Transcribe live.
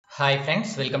Hi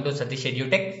friends, welcome to Satish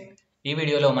edutech. ఈ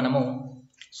వీడియోలో మనము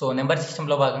నెంబర్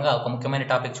సిస్టంలో భాగంగా ఒక ముఖ్యమైన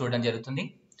టాపిక్ చూడడం జరుగుతుంది.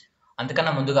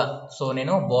 అందుకన్నా ముందుగా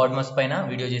నేను బోర్డ్ మస్ పైన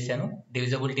వీడియో చేశాను,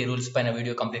 డివిజిబిలిటీ రూల్స్ పైన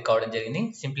వీడియో కంప్లీట్ కావడం జరిగింది,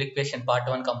 సింప్లిఫికేషన్ పార్ట్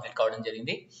 1 కంప్లీట్ కావడం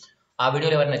జరిగింది. ఆ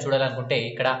వీడియోలో ఎవరైనా చూడాలనుకుంటే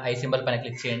ఇక్కడ ఐ సింబల్ పైన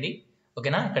క్లిక్ చేయండి.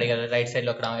 ఓకేనా, ఇక్కడ రైట్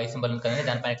సైడ్లో అక్కడ ఐ సింబల్ ఉంది కదండి,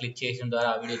 దానిపైన క్లిక్ చేయడం ద్వారా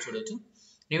ఆ వీడియో చూడవచ్చు.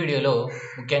 ఈ వీడియోలో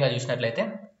ముఖ్యంగా చూసినట్లయితే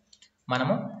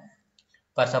మనము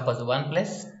ఫర్ సపోజ్ 1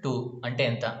 + 2 అంటే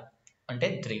ఎంత అంటే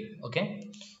 3. ఓకే,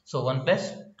 సో 1 +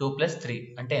 2 + 3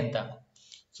 అంటే ఎంత?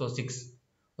 సో 6.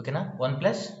 ఓకేనా, 1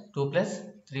 + 2 +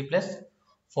 3 +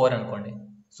 4 అనుకోండి.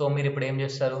 సో మీరు ఇప్పుడు ఏం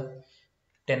చేస్తారు?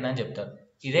 10 అని చెప్తారు.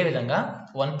 ఇదే విధంగా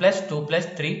 1 + 2 +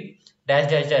 3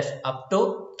 dash dash dash up to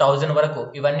 1000 వరకు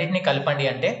ఇవన్నిటిని కలపండి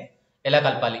అంటే ఎలా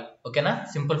కలపాలి? ఓకేనా,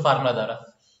 సింపుల్ ఫార్ములా ద్వారా.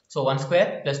 So 1²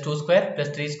 + 2²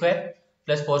 + 3²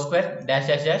 + 4² dash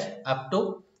dash dash up to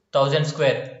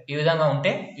 1000². ఈ విధంగా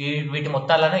ఉంటే వీటి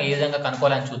మొత్తాలను ఏ విధంగా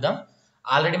కనుక్కోవాలని చూద్దాం.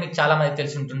 ఆల్రెడీ మీకు చాలా మంది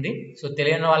తెలిసి ఉంటుంది. సో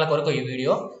తెలియని వాళ్ళ కొరకు ఈ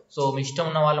వీడియో. సో మీ ఇష్టం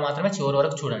ఉన్న వాళ్ళు మాత్రమే చివరి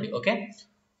వరకు చూడండి. ఓకే,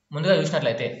 ముందుగా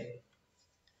చూసినట్లయితే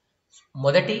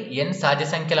మొదటి n సాధ్య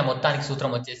సంఖ్యల మొత్తానికి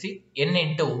సూత్రం వచ్చేసి n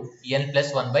 × n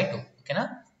 + 1/2. ఓకేనా,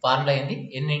 ఫార్ములా ఏంది?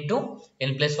 n ×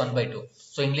 n + 1/2.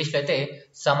 సో ఇంగ్లీష్లో అయితే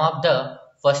some of the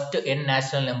first n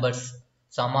natural numbers.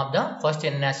 Some of the first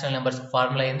n natural numbers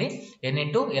formula ఏంది? n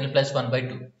 × n +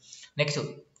 1/2.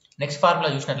 నెక్స్ట్ ఫార్ములా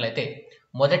చూసినట్లయితే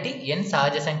మొదటి n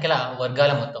సహజ సంఖ్యల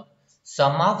వర్గాల మొత్తం.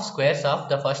 Some of squares of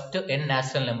the first n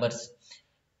natural numbers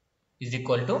is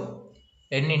equal to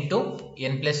n ×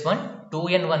 n + 1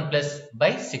 2n1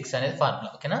 + 6 అనేది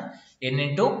formula. ఓకేనా, n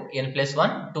 × n +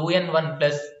 1 2n1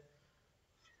 +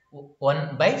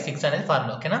 1/6 అనేది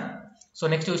ఫార్ములా. ఓకేనా, సో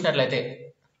నెక్స్ట్ చూసినట్లయితే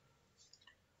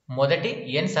మొదటి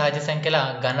n సహజ సంఖ్యల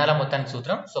గణాల మొత్తానికి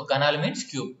సూత్రం. సో గణాలు means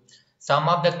cube. Some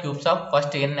of the cubes of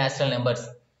first n natural numbers.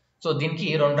 So దీనికి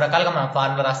రెండు రకాలుగా మనం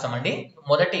ఫార్ములా రాస్తామండి.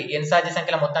 మొదటి n సహజ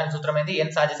సంఖ్యల మొత్తానికి సూత్రం ఏంది? n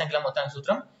సహజ సంఖ్యల మొత్తానికి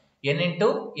సూత్రం n ×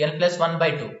 n +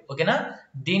 1/2. ఓకేనా,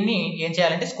 దీన్ని ఏం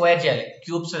చేయాలంటే స్క్వేర్ చేయాలి.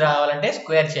 క్యూబ్స్ రావాలంటే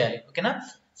స్క్వేర్ చేయాలి. ఓకేనా,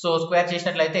 సో స్క్వేర్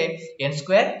చేసినట్లయితే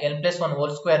n² n +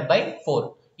 1² 4.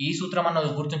 ఈ సూత్రం అన్న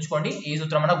గుర్తుంచుకోండి, ఈ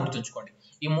సూత్రం అన్న గుర్తుంచుకోండి.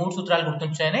 ఈ మూడు సూత్రాలు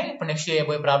గుర్తుంచుకుంటేనే ఇప్పుడు నెక్స్ట్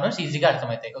చేయబోయే ప్రాబ్లమ్స్ ఈజీగా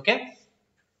అర్థమవుతాయి. ఓకే,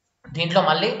 దీంట్లో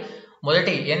మళ్ళీ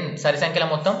మొదటి n సరి సంఖ్యల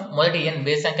మొత్తం, మొదటి n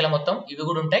బేస్ సంఖ్యల మొత్తం ఇవి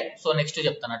కూడా ఉంటాయి. సో నెక్స్ట్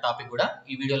చెప్తాను, ఆ టాపిక్ కూడా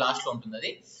ఈ వీడియో లాస్ట్ లో ఉంటుంది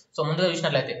అది. సో ముందుగా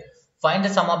చూసినట్లయితే find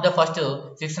the sum of the first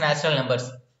 6 natural numbers.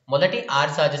 మొదటి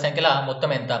 6 సహజ సంఖ్యల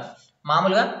మొత్తం ఎంత?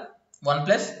 మామూలుగా 1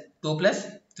 + 2 +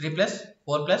 3 +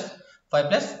 4 + 5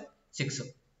 + 6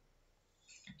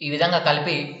 ఈ విధంగా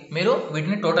కలిపి మీరు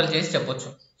వీటిని టోటల్ చేసి చెప్పొచ్చు.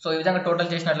 సో ఈ విధంగా టోటల్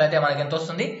చేసినట్లయితే మనకి ఎంత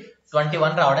వస్తుంది?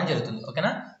 21 రావడం జరుగుతుంది.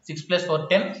 ఓకేనా, 6 + 4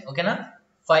 10. ఓకేనా,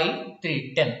 5 3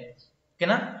 10.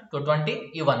 ఓకేనా,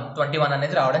 21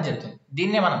 అనేది రావడం జరుగుతుంది.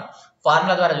 దీన్నే మనం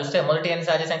ఫార్ములా ద్వారా చూస్తే మొదటి n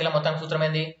సహజ సంఖ్యల మొత్తం సూత్రం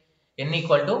ఏంది? n =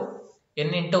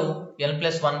 n × n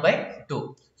 + 1/2.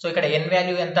 సో ఇక్కడ n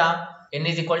వాల్యూ ఎంత? n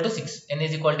 = 6. n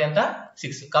 = ఎంత?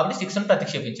 6. కాబట్టి 6 ను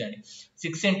ప్రతిక్షేపించండి.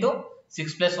 6 ×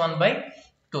 6 +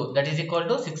 1/2 that is equal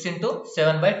to 6 ×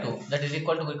 7/2 that is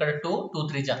equal to ఇక్కడ 2 2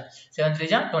 3 జా 7 3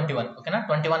 జా 21. ఓకేనా,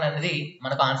 21 అనేది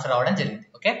మనకు ఆన్సర్ రావడం జరిగింది.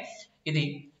 ఓకే, ఇది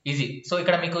ఈజీ. సో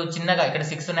ఇక్కడ మీకు చిన్నగా ఇక్కడ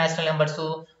 6 నేచురల్ నెంబర్స్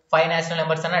 5 నేచురల్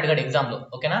నెంబర్స్ అని అడిగాడు ఎగ్జామ్ లో.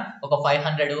 ఓకేనా, ఒక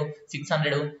 500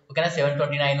 600 ఓకేనా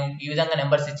 729 ఈ విధంగా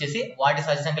నెంబర్స్ ఇచ్చేసి వాటి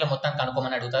సహజ సంఖ్యల మొత్తం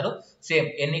కనుక్కోమని అడుగుతారు. సేమ్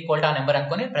n = ఆ నెంబర్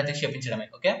అనుకొని ప్రతిక్షేపించడమే.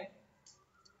 ఓకే,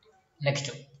 నెక్స్ట్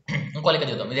ఇంకో లెక్క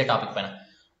చూద్దాం ఇదే టాపిక్ పైన.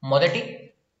 మొదటి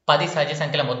 10 సహజ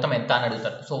సంఖ్యల మొత్తం ఎంత అని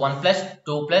అడుగుతారు. So 1 +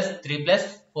 2 + 3 +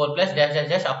 4 + dash dash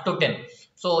dash up to 10.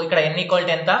 So ఇక్కడ n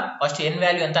 = ఎంత? ఫస్ట్ n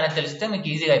వాల్యూ ఎంత అనేది తెలిస్తే మీకు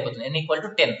ఈజీగా అయిపోతుంది. n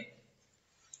 = 10.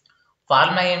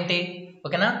 ఫార్ములా ఏంటి?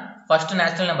 ఓకేనా, first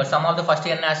natural number some of the first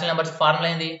n natural numbers formula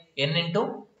ఏంది? n ×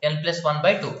 n +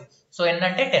 1/2. సో n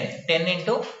అంటే 10. 10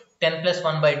 × 10 +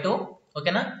 1/2.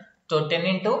 ఓకేనా, సో 10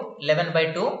 ×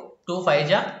 11/2 2 5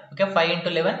 జా ఓకే 5 ×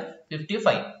 11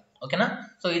 55. ఓకేనా,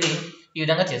 సో ఇది ఈ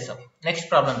విధంగా చేస్తాం. నెక్స్ట్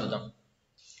ప్రాబ్లం చూద్దాం.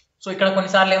 సో ఇక్కడ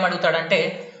కొన్నిసార్లు ఏం అడుగుతాడంటే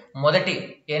మొదటి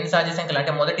n సహజ సంఖ్యలు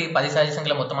అంటే మొదటి 10 సహజ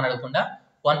సంఖ్యల మొత్తం అని అడగకుండా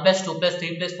 1 + 2 +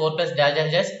 3 + 4 + డాష్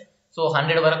డాష్ డాష్ సో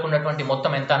 100 వరకు ఉన్నటువంటి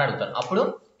మొత్తం ఎంత అని అడుగుతారు. అప్పుడు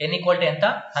n = ఎంత?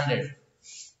 100.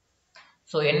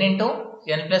 So n ×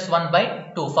 n +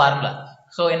 1/2 formula.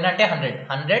 So n అంటే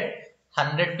 100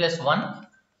 +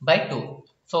 1/2.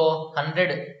 సో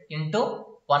 100 ×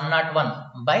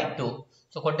 101/2.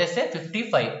 సో కొట్టేస్తే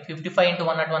 55. 55 ×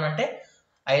 101 అంటే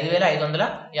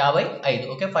 5555.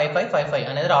 ఓకే, 5555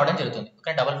 అనేది రావడం జరుగుతుంది.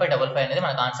 ఓకే, 5555 అనేది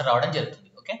మనకు ఆన్సర్ రావడం జరుగుతుంది.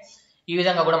 ఓకే, ఈ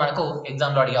విధంగా కూడా మనకు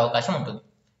ఎగ్జామ్లో అడిగే అవకాశం ఉంటుంది.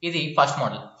 ఇది ఫస్ట్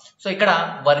మోడల్. సో ఇక్కడ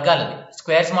వర్గాలది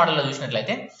స్క్వేర్స్ మోడల్లో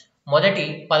చూసినట్లయితే మొదటి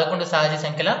 11 సహజ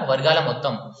సంఖ్యల వర్గాల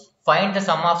మొత్తం. Find the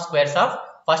sum of squares of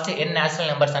first n natural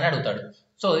numbers అని అడుగుతాడు.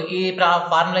 సో ఈ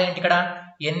ఫార్ములా ఏంటి? ఇక్కడ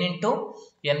n into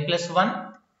n plus 1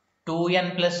 2n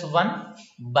plus 1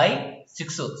 by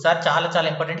 6. Sir చాలా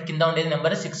ఇంపార్టెంట్, కింద ఉండేది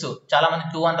నెంబర్ 6. చాలా మంది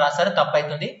 2 అని రాస్తారు, తప్పు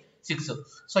అవుతుంది 6.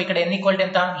 సో ఇక్కడ n ఈక్వల్ టు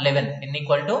ఎంత 11, n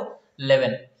ఈక్వల్ టు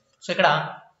 11. సో ఇక్కడ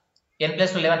n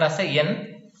ప్లస్ 11 రాస్తే n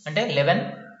అంటే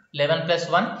 11 plus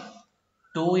 1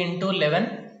 2 into 11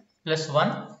 plus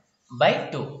 1 by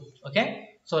 2. Okay,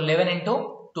 so 11 into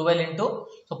 12 into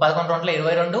so 11 2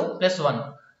 22 plus 1.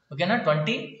 ఓకేనా,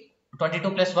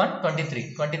 22 ప్లస్ 1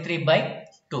 23 బై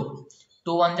 2.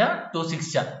 2 1 జా 2 6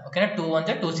 జా. ఓకేనా, 2 1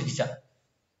 జా 2 6 జా.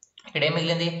 ఇక్కడ ఏం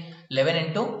మిగిలింది 11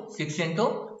 ఇంటూ 6 ఇంటూ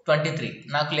 23.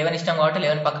 నాకు 11 ఇష్టం కాబట్టి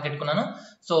 11 పక్కకి పెట్టుకున్నాను.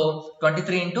 సో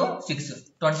 23 ఇంటూ 6,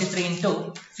 23 ఇంటూ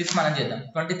 6 మనం చేద్దాం.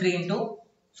 23 ఇంటూ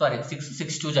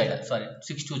 6 2 జా,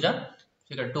 6 2 జా,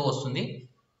 ఇక్కడ 2 వస్తుంది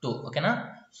 2. ఓకేనా,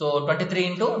 సో 23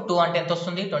 ఇంటూ 2 అంటే ఎంత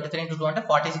వస్తుంది, 23 ఇంటూ 2 అంటే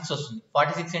 46 వస్తుంది.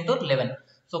 46 ఇంటూ 11,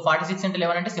 సో 46 ఇంటూ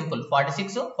 11 అంటే సింపుల్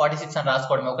 46 అని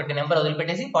రాసుకోవడమే. ఒకటి నెంబర్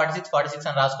వదిలిపెట్టేసి 46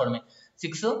 అని రాసుకోవడమే.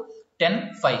 6 10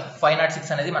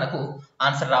 506 అనేది మనకు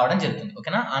ఆన్సర్ రావడం జరుగుతుంది.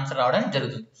 ఓకేనా, ఆన్సర్ రావడం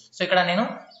జరుగుతుంది. సో ఇక్కడ నేను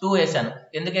 2 వేసాను,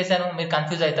 ఎందుకు వేసాను మీరు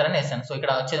కన్ఫ్యూజ్ అవుతారని వేసాను. సో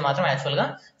ఇక్కడ వచ్చేది మాత్రం యాక్చువల్గా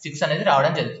 6 అనేది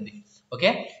రావడం జరుగుతుంది. ఓకే,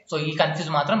 సో ఈ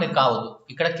కన్ఫ్యూజ్ మాత్రం మీరు కావద్దు.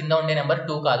 ఇక్కడ కింద ఉండే నెంబర్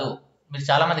 2 కాదు. మీరు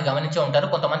చాలా మంది గమనించే ఉంటారు,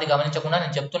 కొంతమంది గమనించకుండా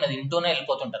నేను చెప్తున్నది ఇంటూనే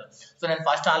వెళ్ళిపోతుంటారు. సో నేను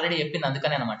ఫస్ట్ ఆల్రెడీ చెప్పింది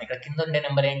అందుకనే అనమాట. ఇక్కడ కింద ఉండే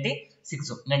నెంబర్ ఏంటి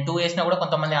 6. నేను 2 వేసినా కూడా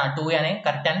కొంతమంది ఆ 2 అని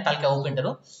కరెక్ట్ అని తలకి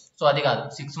ఊపింటారు. సో అది కాదు,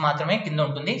 6 మాత్రమే కింద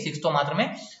ఉంటుంది. 6తో మాత్రమే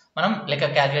మనం లెక్క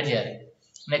క్యాలిక్యులేట్ చేయాలి.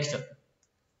 Next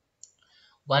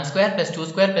 1 square plus 2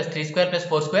 square plus 3 square plus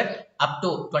 4 square up to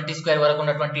 20 square వరకు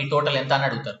ఉన్నటువంటి టోటల్ ఎంత అని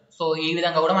అడుగుతారు. సో ఈ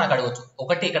విధంగా కూడా మనకు అడగవచ్చు.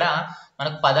 ఒకటి ఇక్కడ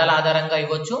మనకు పదాల ఆధారంగా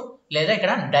ఇవ్వచ్చు, లేదా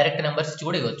ఇక్కడ డైరెక్ట్ నెంబర్స్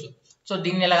కూడా ఇవ్వచ్చు. సో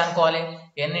దీన్ని ఎలా అనుకోవాలి,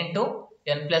 n into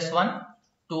n plus 1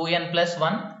 2n plus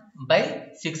 1 by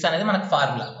 6 అనేది మనకు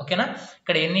ఫార్ములా. ఓకేనా,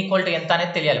 ఇక్కడ n ఈక్వల్ టు ఎంత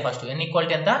అనేది తెలియాలి ఫస్ట్. n ఈక్వల్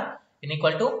టు ఎంత, n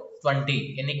equal to 20,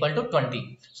 n equal to 20.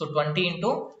 So 20 into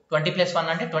 20 plus 1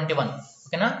 అంటే 21.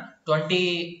 ఓకేనా, 20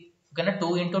 ఓకేనా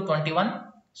 2 into 21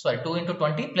 2 into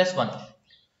 20 plus 1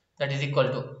 that is equal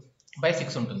to buy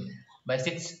 6 ఉంటుంది. బై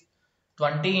 6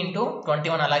 20 ఇంటూ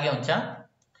 21 అలాగే ఉంచా.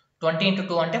 20 ఇంటూ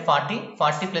 2 అంటే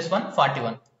 40 ప్లస్ 1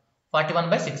 41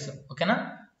 బై 6. ఓకేనా,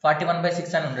 41 బై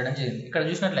 6 అని ఉండడం జరిగింది. ఇక్కడ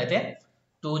చూసినట్లయితే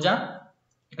 2 జా,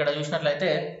 ఇక్కడ చూసినట్లయితే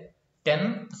 10,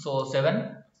 సో 7.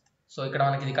 సో ఇక్కడ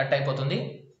మనకి ఇది కట్ అయిపోతుంది.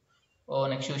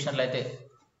 నెక్స్ట్ చూసినట్లయితే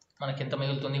మనకి ఎంత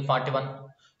మిగులుతుంది 41.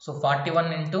 సో 41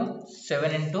 ఇంటూ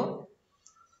 7 ఇంటూ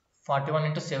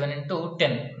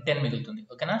 10 మిగులుతుంది.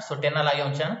 ఓకేనా, సో 10 అలాగే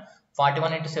ఉంచాను.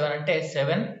 41 ఇంటూ 7 అంటే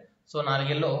 7, సో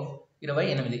 4లో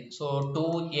 28. సో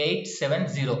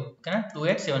 2870. ఓకేనా,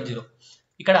 2870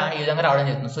 ఇక్కడ ఈ విధంగా రావడం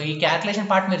జరుగుతుంది. సో ఈ క్యాల్కులేషన్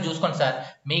పార్ట్ మీరు చూసుకోండి సార్.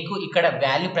 మీకు ఇక్కడ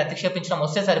వాల్యూ ప్రతిక్షేపించడం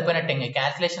వస్తే సరిపోయినట్టే.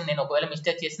 క్యాల్కులేషన్ నేను ఒకవేళ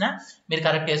మిస్టేక్ చేసినా మీరు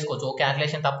కరెక్ట్ చేసుకోవచ్చు. ఓ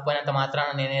క్యాల్కులేషన్ తప్పిపోయినంత మాత్రాన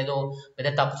నేనేదో పెద్ద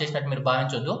తప్పు చేసినట్టు మీరు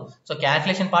భావించొద్దు. సో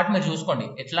క్యాల్కులేషన్ పార్ట్ మీరు చూసుకోండి.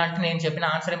 ఎట్లా అంటే నేను చెప్పిన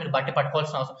ఆన్సర్ మీరు బట్టి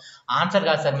పట్టుకోవాల్సిన అవసరం ఆన్సర్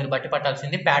కాదు సార్, మీరు బట్టి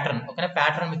పట్టాల్సింది ప్యాటర్న్. ఓకేనా,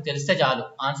 ప్యాటర్న్ మీకు తెలిస్తే చాలు,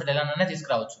 ఆన్సర్ ఎలానైనా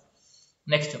తీసుకురావచ్చు.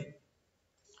 నెక్స్ట్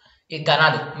ఈ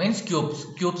గణాలు మీన్స్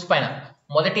క్యూబ్స్ పైన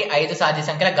మొదటి 5 సాధ్య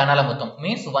సంఖ్యల గణాల మొత్తం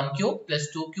means 1 cube plus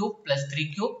 2 cube plus 3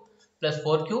 cube plus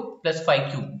 4 cube plus 5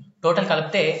 cube total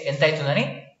కలిపితే ఎంత అవుతుందని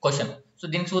క్వశ్చన్. సో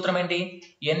దీనికి సూత్రం ఏంటి,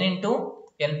 n into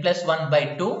n plus 1 by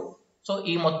 2. So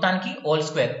ఈ మొత్తానికి హోల్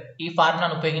స్క్వేర్, ఈ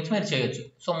ఫార్ములాను ఉపయోగించి మీరు చేయొచ్చు.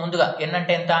 సో ముందుగా n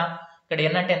అంటే ఎంత, ఇక్కడ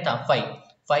n అంటే ఎంత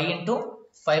 5 into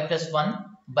 5 plus 1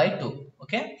 by 2.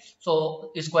 Okay, so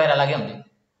ఈ స్క్వేర్ అలాగే ఉంది.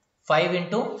 5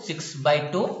 ఇంటూ 6 బై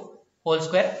 2 హోల్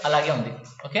స్క్వేర్ అలాగే ఉంది.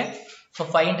 ఓకే, సో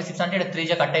 5 ఇంటూ 6 అంటే 3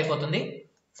 జా కట్ అయిపోతుంది.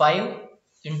 5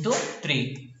 ఇంటూ 3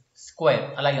 స్క్వేర్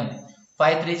అలాగే ఉంది.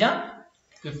 5 3 జా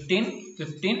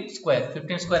 15 స్క్వేర్.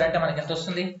 15 స్క్వేర్ అంటే మనకి ఎంత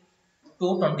వస్తుంది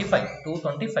 225.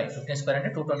 15 స్క్వేర్ అంటే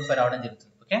 225 రావడం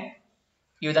జరుగుతుంది. ఓకే,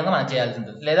 ఈ విధంగా మనం చేయాల్సి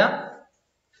ఉంటుంది. లేదా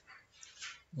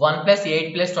 1 plus 8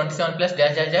 plus 27 plus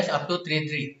dash dash dash up to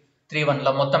 3331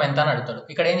 లో మొత్తం ఎంత అని అడుగుతాడు.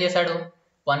 ఇక్కడ ఏం చేశాడు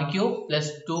 1 cube plus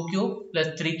 2 cube plus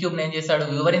 3 cube ఏం చేశాడు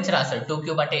వివరించి రాశాడు. 2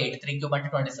 క్యూబ్ అంటే 8, 3 క్యూబ్ అంటే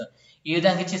 27 ఈ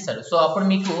విధంగా ఇచ్చిస్తాడు. సో అప్పుడు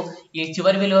మీకు ఈ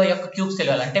చివరి విలువ యొక్క క్యూబ్స్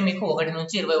తెలియాలి. అంటే మీకు 1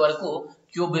 నుంచి 20 వరకు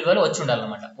క్యూబ్ విలువలు వచ్చి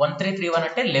ఉండాలన్నమాట. 1331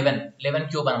 అంటే 11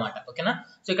 క్యూబ్ అనమాట. ఓకేనా,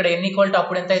 సో ఇక్కడ n ఈక్వల్ టు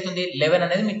అప్పుడు ఎంత అవుతుంది 11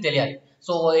 అనేది మీకు తెలియాలి.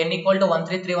 సో n ఈక్వల్ టు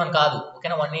 1331 కాదు.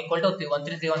 ఓకేనా, 1 ఈక్వల్ టు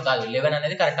 1331 కాదు, 11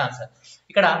 అనేది కరెక్ట్ ఆన్సర్.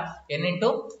 ఇక్కడ n into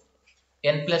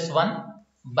n plus 1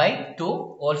 by 2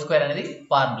 whole square అనేది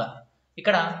ఫార్ములా.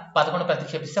 ఇక్కడ 11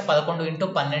 ప్రతిక్షేపిస్తే 11 ఇంటూ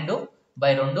 12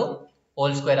 బై 2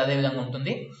 హోల్ స్క్వేర్ అదే విధంగా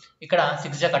ఉంటుంది. ఇక్కడ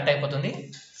 6 జా కట్ అయిపోతుంది.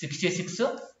 66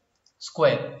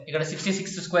 స్క్వేర్. ఇక్కడ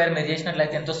 66 స్క్వేర్ మీరు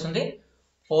చేసినట్లయితే ఎంత వస్తుంది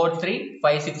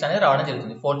 4356 అనేది రావడం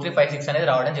జరుగుతుంది. 4356 అనేది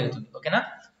రావడం జరుగుతుంది. ఓకేనా,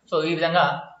 సో ఈ విధంగా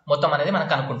మొత్తం అనేది మనం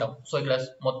కనుక్కుంటాం. సో ఇక్కడ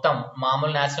మొత్తం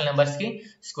మామూలు నేచురల్ నెంబర్స్ కి,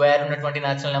 స్క్వేర్ ఉన్నటువంటి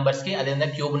నేచురల్ నెంబర్స్ కి, అదేవిధంగా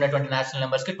క్యూబ్ ఉన్నటువంటి నేచురల్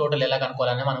నెంబర్స్ కి టోటల్ ఎలా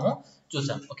కనుక్కోవాలని మనము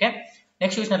చూసాం. ఓకే,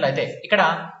 నెక్స్ట్ చూసినట్లయితే ఇక్కడ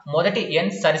మొదటి n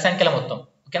సరి సంఖ్యల మొత్తం.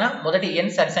 ఓకేనా, మొదటి n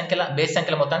సరి సంఖ్యల బేస్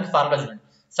సంఖ్యల మొత్తానికి ఫార్ములా చూడండి.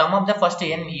 Some of the first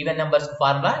n even numbers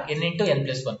formula n into n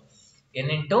plus 1, n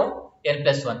into n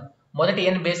plus 1. మొదటి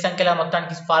n బేస్ సంఖ్యల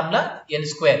మొత్తానికి ఫార్ములా n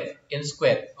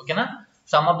స్క్వేర్. ఓకేనా,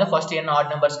 some of the first n odd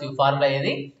numbers కి ఫార్ములా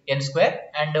ఏది n square,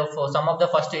 and some of the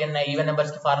first n even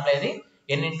numbers కి formula ఏది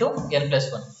n into n plus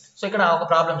 1. So ఇక్కడ ఒక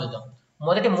ప్రాబ్లం చూద్దాం.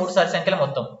 మొదటి 3 సరి సంఖ్యల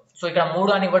మొత్తం. సో ఇక్కడ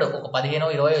 3 అని ఇవ్వడు, ఒక 15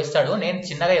 20 ఇస్తాడు. నేను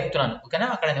చిన్నగా చెప్తున్నాను. ఓకేనా,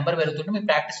 అక్కడ నెంబర్ పెరుగుతుంటే మీ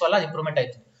ప్రాక్టీస్ వల్ల అది ఇంప్రూవ్మెంట్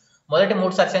అవుతుంది. మొదటి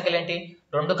 3 సరి సంఖ్యలు ఏంటి?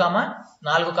 2, 4,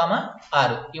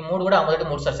 6. ఈ 3 కూడా మొదటి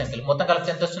 3 సరి సంఖ్యలు. మొత్తం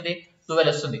కలిపితే ఎంత వస్తుంది? 12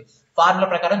 వస్తుంది. ఫార్ములా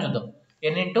ప్రకారం చూద్దాం.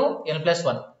 n into n plus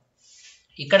 1.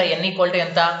 ఇక్కడ n ఈక్వల్ టు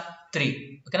ఎంత? 3.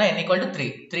 ఓకేనా, n equal to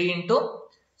 3 into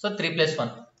 3 plus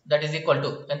 1 that is equal to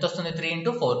ఎంత వస్తుంది? 3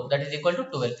 into 4 that is equal to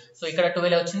 12. So ఇక్కడ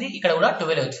 12 వచ్చింది, ఇక్కడ కూడా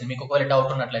 12 వచ్చింది. మీకు ఒకవేళ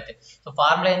డౌట్ ఉన్నట్లయితే. సో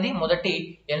ఫార్ములా ఏంది? మొదటి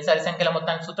n సరి సంఖ్యల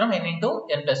మొత్తానికి సూత్రం n ఇంటూ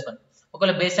n ప్లస్ 1.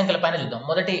 ఒకవేళ బేస్ సంఖ్యల పైన చూద్దాం.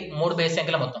 మొదటి 3 బేస్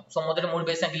సంఖ్యల మొత్తం. సో మొదటి 3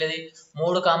 బేస్ సంఖ్యలు ఏది?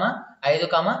 3, 5,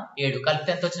 7.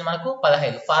 కలిపితే ఎంత వచ్చింది మనకు?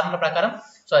 15. ఫార్ములా ప్రకారం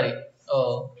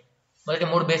మొదటి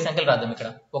 3 బేస్ సంఖ్యలు రాద్దాం. ఇక్కడ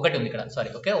ఒకటి ఉంది ఇక్కడ,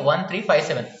 ఓకే, 1 3 5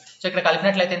 7. సో ఇక్కడ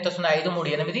కలిపినట్లయితే ఎంత వస్తుంది? 5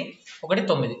 3 8 1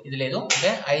 9. ఇది లేదు,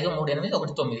 ఓకే, 5 3 8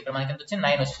 1 9. ఇక్కడ మనకి ఎంత వచ్చింది?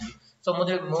 9 వస్తుంది. సో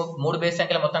మొదటి 3 బేస్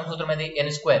సంఖ్యల మొత్తం సూత్రం ఏది? n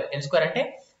స్క్వేర్ అంటే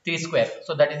 3 square.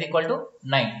 So that is equal to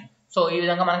 9. So ఈ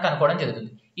విధంగా మనం కనుక్కోవడం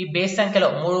జరుగుతుంది. ఈ బేస్ సంఖ్యలో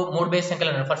 3 బేస్ సంఖ్యలు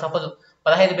ఉన్నాయి. ఫర్ సపోజ్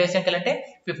 15 బేస్ సంఖ్యలు అంటే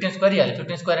 15 స్క్వేర్ చేయాలి.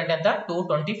 15 స్క్వేర్ అంటే ఎంత?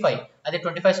 225. అదే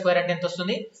 25 స్క్వేర్ అంటే ఎంత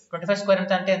వస్తుంది? 25 స్క్వేర్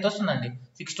అంటే ఎంత వస్తుందండి?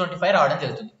 625 రావడం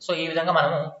జరుగుతుంది. సో ఈ విధంగా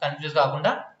మనము కన్ఫ్యూజ్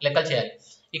కాకుండా లెక్కలు చేయాలి.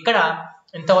 ఇక్కడ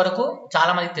ఇంతవరకు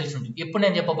చాలా మందికి తెలిసి ఉంటుంది. ఇప్పుడు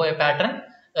నేను చెప్పబోయే ప్యాటర్న్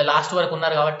లాస్ట్ వరకు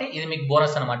ఉన్నారు కాబట్టి ఇది మీకు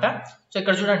బోనస్ అనమాట. సో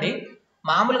ఇక్కడ చూడండి,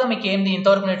 మామూలుగా మీకు ఏంది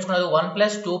ఇంతవరకు నేర్చుకున్నది 1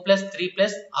 plus 2 plus 3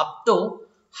 plus up to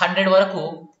 100 వరకు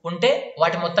ఉంటే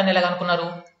వాటి మొత్తాన్ని ఎలా కనుక్కున్నారు?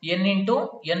 n ఇంటూ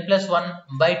n ప్లస్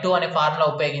 1/2 అనే ఫార్ములా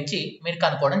ఉపయోగించి మీరు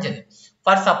కనుక్కోవడం జరిగింది.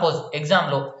 ఫర్ సపోజ్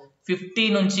ఎగ్జామ్లో 50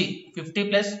 నుంచి 50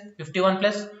 plus 51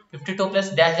 plus 52 plus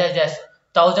dash dash dash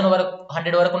 1000 వరకు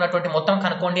 100 వరకు ఉన్నటువంటి మొత్తం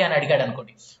కనుక్కోండి అని అడిగాడు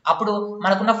అనుకోండి. అప్పుడు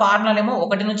మనకున్న ఫార్ములాలేమో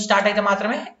 1 నుంచి స్టార్ట్ అయితే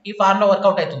మాత్రమే ఈ ఫార్ములా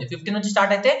వర్కౌట్ అవుతుంది. 50 నుంచి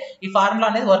స్టార్ట్ అయితే ఈ ఫార్ములా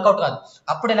అనేది వర్కౌట్ కాదు.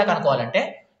 అప్పుడు ఎలా కనుక్కోవాలంటే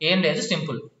ఏం లేదు,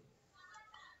 సింపుల్.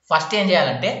 ఫస్ట్ ఏం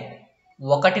చేయాలంటే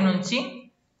 1 నుంచి,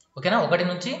 ఓకేనా, 1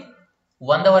 నుంచి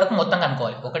 100 వరకు మొత్తం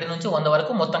కనుక్కోవాలి. 1 నుంచి 100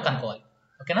 వరకు మొత్తం కనుక్కోవాలి.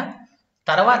 ఓకేనా,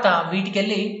 తర్వాత వీటికి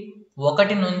వెళ్ళి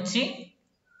 1 నుంచి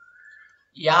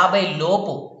 50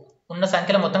 లోపు ఉన్న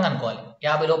సంఖ్యల మొత్తం కనుక్కోవాలి.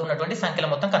 50 లోపు ఉన్నటువంటి సంఖ్యల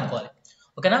మొత్తం కనుక్కోవాలి.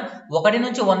 ఓకేనా, 1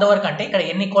 నుంచి 100 వరకు అంటే ఇక్కడ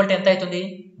n ఈక్వల్ టు ఎంత అవుతుంది?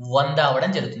 100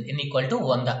 అవ్వడం జరుగుతుంది. n equal to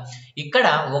 100. ఇక్కడ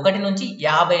 1 నుంచి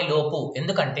 50 లోపు,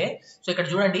 ఎందుకంటే సో ఇక్కడ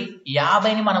చూడండి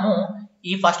 50ని మనము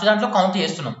ఈ ఫస్ట్ దాంట్లో కౌంట్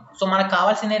చేస్తున్నాం. సో మనకు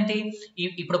కావాల్సింది ఏంటి?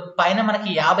 ఇప్పుడు పైన మనకి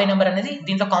 50 నెంబర్ అనేది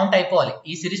దీంట్లో కౌంట్ అయిపోవాలి,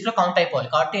 ఈ సిరీస్ లో కౌంట్ అయిపోవాలి.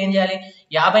 కాబట్టి ఏం చేయాలి?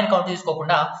 50ని కౌంట్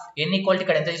తీసుకోకుండా n ఈక్వల్ టు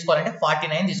ఇక్కడ ఎంత తీసుకోవాలంటే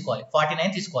 49 తీసుకోవాలి.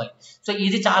 49 తీసుకోవాలి. సో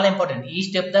ఇది చాలా ఇంపార్టెంట్. ఈ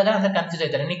స్టెప్ దగ్గర అందరూ కన్ఫ్యూజ్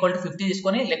అవుతారు. n ఈక్వల్ టు 50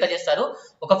 తీసుకొని లెక్క చేస్తారు.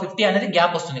 ఒక 50 అనేది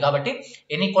గ్యాప్ వస్తుంది. కాబట్టి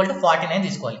n ఈక్వల్ టు 49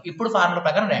 తీసుకోవాలి. ఇప్పుడు ఫార్ములా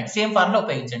ప్రకారం రాయండి. సేమ్ ఫార్ములా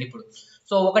ఉపయోగించండి ఇప్పుడు.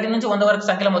 సో 1 నుంచి 100 వరకు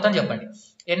సంఖ్యల మొత్తం చెప్పండి.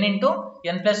 n into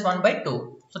n plus 1/2.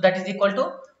 So that is equal to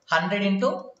 100 into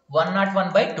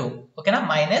 101/2. ఓకేనా,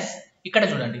 మైనస్ ఇక్కడ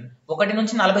చూడండి 1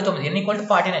 నుంచి 49, n ఈక్వల్ టు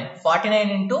 49.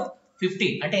 49 ఇంటూ 50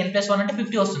 అంటే n ప్లస్ 1 అంటే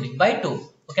 50 వస్తుంది /2.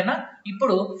 ఓకేనా,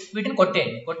 ఇప్పుడు వీటిని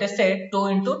కొట్టేయండి. కొట్టేస్తే 2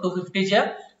 ఇంటూ 250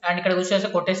 అండ్ ఇక్కడ చూసేస్తే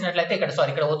కొట్టేసినట్లయితే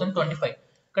ఇక్కడ పోతుంది 25.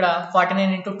 ఇక్కడ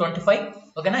 49 ఇంటూ 25.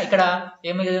 ఓకేనా, ఇక్కడ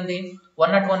ఏం మిగిలింది?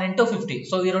 101 ఇంటూ 50.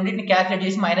 సో ఈ రెండింటిని క్యాలిక్యులేట్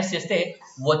చేసి మైనస్ చేస్తే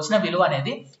వచ్చిన విలువ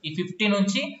అనేది ఈ 50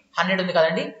 నుంచి 100 ఉంది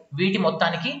కదండి, వీటి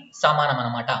మొత్తానికి సమానం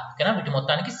అనమాట. ఓకేనా, వీటి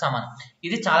మొత్తానికి సమానం.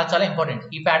 ఇది చాలా చాలా ఇంపార్టెంట్.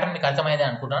 ఈ ప్యాటర్న్ మీకు అర్థమైంది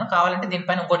అనుకుంటున్నాను. కావాలంటే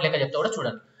దీనిపైన ఇంకోటి లెక్క చెప్తా కూడా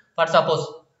చూడండి. ఫర్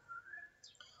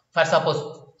సపోజ్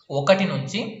 1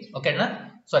 నుంచి, ఓకేనా,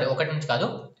 1 నుంచి కాదు,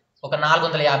 ఒక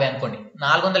 450 అనుకోండి.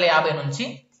 450 నుంచి,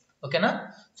 ఓకేనా,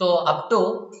 సో అప్ టు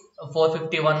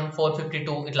 451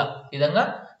 452 ఇట్లా విధంగా,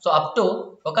 సో అప్ టు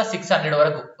ఒక 600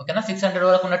 వరకు. ఓకేనా, 600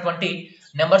 వరకు ఉన్నటువంటి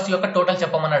నెంబర్స్ యొక్క టోటల్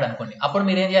చెప్పమన్నాడు అనుకోండి. అప్పుడు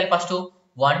మీరు ఏం చేయాలి? ఫస్ట్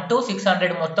 1 to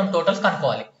 600 మొత్తం టోటల్స్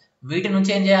కనుక్కోవాలి. వీటి నుంచి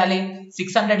ఏం చేయాలి?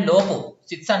 600 లోపు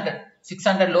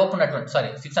ఉన్నటువంటి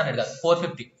 600 కాదు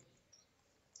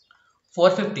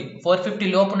 450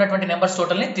 లోపు ఉన్నటువంటి నెంబర్స్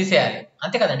టోటల్ ని తీసేయాలి.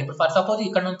 అంతే కదండి. ఇప్పుడు ఫర్ సపోజ్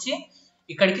ఇక్కడ నుంచి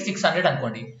ఇక్కడికి 600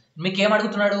 అనుకోండి. మీకు ఏం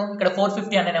అడుగుతున్నాడు? ఇక్కడ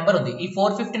 450 అనే నెంబర్ ఉంది. ఈ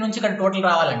 450 నుంచి ఇక్కడ టోటల్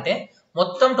రావాలంటే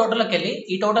మొత్తం టోటల్కి వెళ్ళి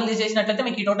ఈ టోటల్ తీసేసినట్లయితే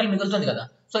మీకు ఈ టోటల్ మిగులుతుంది కదా.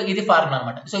 సో ఇది ఫార్ములా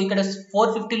అనమాట. సో ఇక్కడ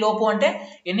 450 లోపు అంటే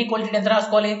ఎన్ని ఈక్వాలిటీ ఎంత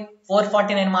రాసుకోవాలి?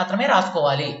 449 మాత్రమే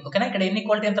రాసుకోవాలి. ఓకేనా, ఇక్కడ ఎన్ని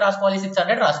ఈక్వాలిటీ ఎంత రాసుకోవాలి?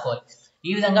 600 రాసుకోవాలి.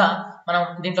 ఈ విధంగా మనం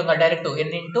దీంట్లో direct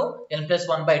n into n plus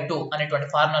 1/2 అనేటువంటి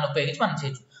ఫార్ములాను ఉపయోగించి మనం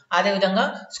చేయొచ్చు. అదేవిధంగా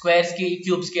స్క్వేర్స్ కి,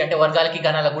 క్యూబ్స్ కి అంటే వర్గాలకి,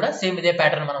 గణాలకు కూడా సేమ్ ఇదే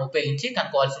ప్యాటర్న్ మనం ఉపయోగించి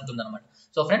కనుక్కోవాల్సి ఉంటుంది అనమాట.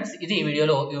 సో ఫ్రెండ్స్ ఇది ఈ వీడియో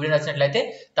నచ్చినట్లయితే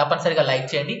తప్పనిసరిగా లైక్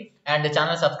చేయండి అండ్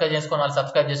ఛానల్ సబ్స్క్రైబ్ చేసుకోండి, వాళ్ళు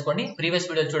సబ్స్క్రైబ్ చేసుకోండి. ప్రీవియస్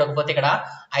వీడియోలు చూడకపోతే ఇక్కడ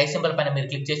ఐ సింబల్ పైన మీరు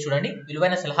క్లిక్ చేసి చూడండి.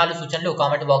 విలువైన సలహాలు సూచనలు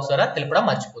కామెంట్ బాక్స్ ద్వారా తెలపడం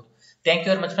మర్చిపోదు. Thank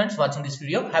you very much friends watching this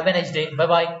video. Have a nice day. Bye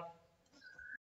bye.